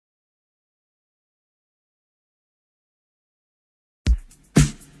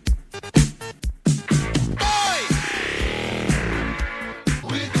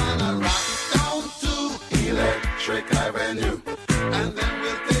Avenue, and then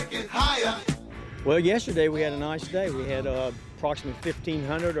we'll take it higher. Well, yesterday we had a nice day. We had approximately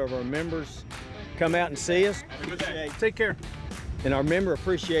 1,500 of our members come out and see us. Take care. And our Member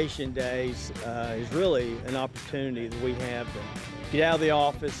Appreciation Days is really an opportunity that we have to get out of the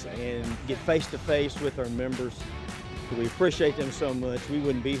office and get face-to-face with our members. We appreciate them so much. We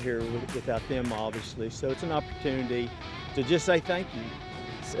wouldn't be here without them, obviously. So it's an opportunity to just say thank you.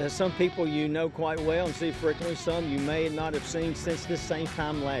 Some people you know quite well and see frequently, some you may not have seen since this same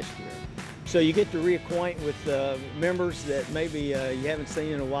time last year. So you get to reacquaint with members that maybe you haven't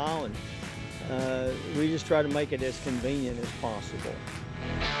seen in a while, and we just try to make it as convenient as possible.